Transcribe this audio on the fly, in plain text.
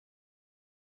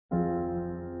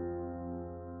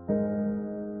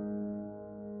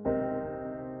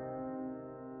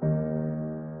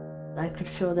could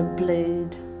feel the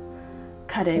blade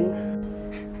cutting.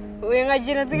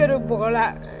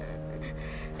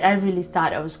 I really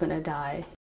thought I was going to die.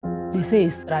 They say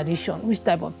it's tradition. Which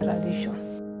type of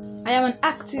tradition? I am an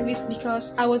activist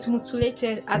because I was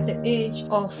mutilated at the age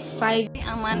of 5.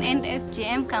 I'm an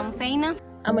FGM campaigner.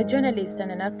 I'm a journalist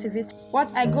and an activist.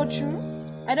 What I go through,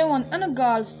 I don't want other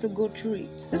girls to go through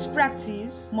it. This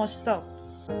practice must stop.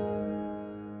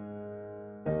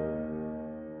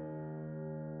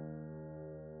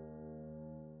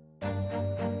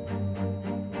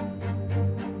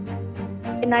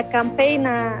 In a campaign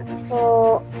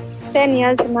for 10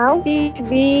 years now,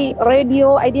 TV,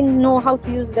 radio, I didn't know how to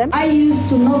use them. I used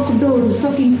to knock doors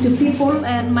talking to people,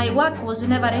 and my work was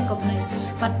never recognized.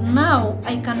 But now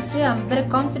I can say I'm very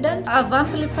confident. I've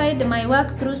amplified my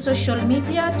work through social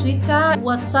media, Twitter,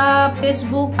 WhatsApp,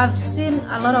 Facebook. I've seen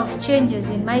a lot of changes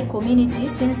in my community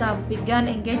since I've begun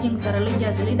engaging the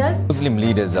religious leaders. Muslim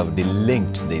leaders have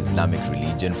delinked the Islamic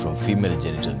religion from female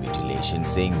genital mutilation,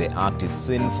 saying the act is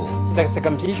sinful. The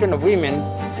circumcision of women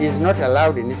is not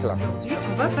allowed in Islam. Aujourd'hui,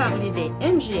 on va parler des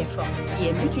MGF, qui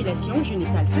est mutilation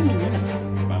génitale féminine.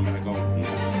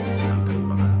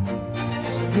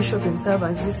 Bishop himself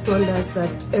has just told us that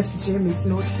FGM is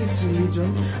not his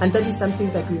religion, and that is something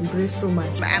that we embrace so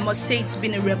much. I must say it's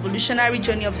been a revolutionary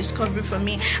journey of discovery for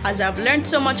me, as I've learned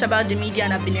so much about the media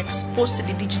and I've been exposed to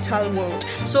the digital world.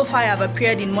 So far, I've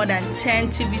appeared in more than 10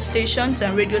 TV stations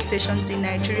and radio stations in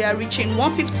Nigeria, reaching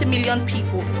 150 million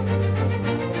people.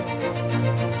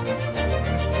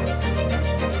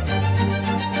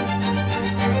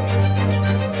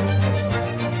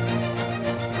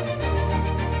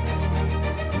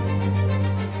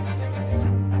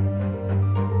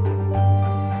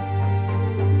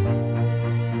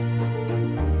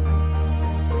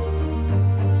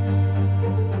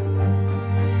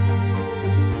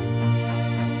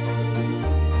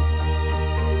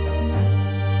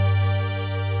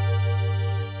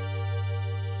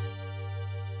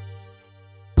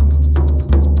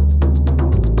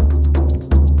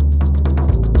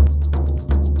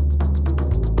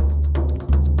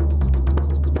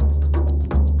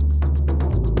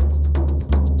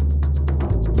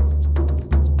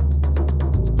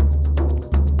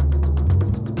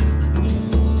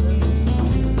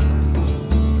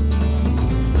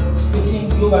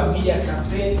 Global media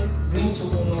campaign bring to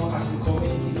honor as a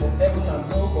community for everyone and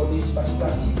go for this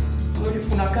particular city. So if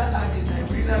you can't add this a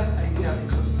brilliant idea,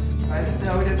 because I don't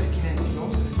tell the beginners, you know,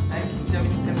 like in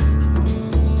terms of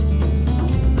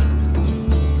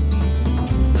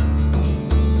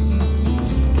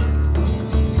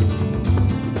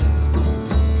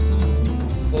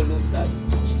follow that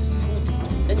which is good,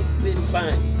 and it's very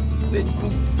fine, very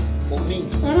good for me.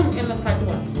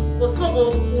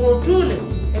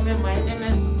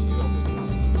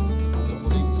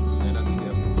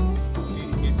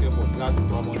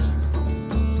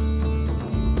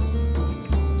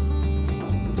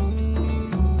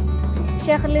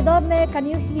 Sheikh Lidome, can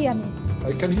you hear me?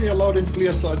 I can hear loud and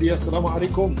clear, Sadia. Assalamu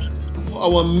alaikum.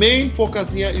 Our main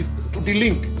focus here is to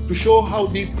delink, to show how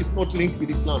this is not linked with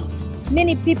Islam.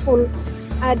 Many people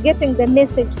are getting the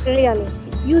message really.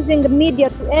 Using the media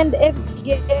to end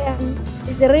FGM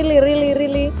is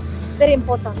really very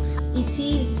important. It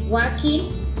is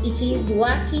working. It is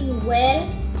working well.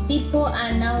 People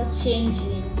are now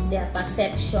changing their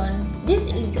perception. This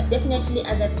is definitely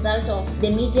as a result of the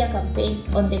media campaigns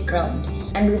on the ground.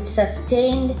 And with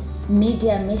sustained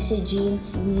media messaging,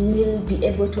 we will be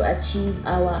able to achieve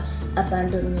our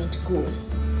abandonment goal.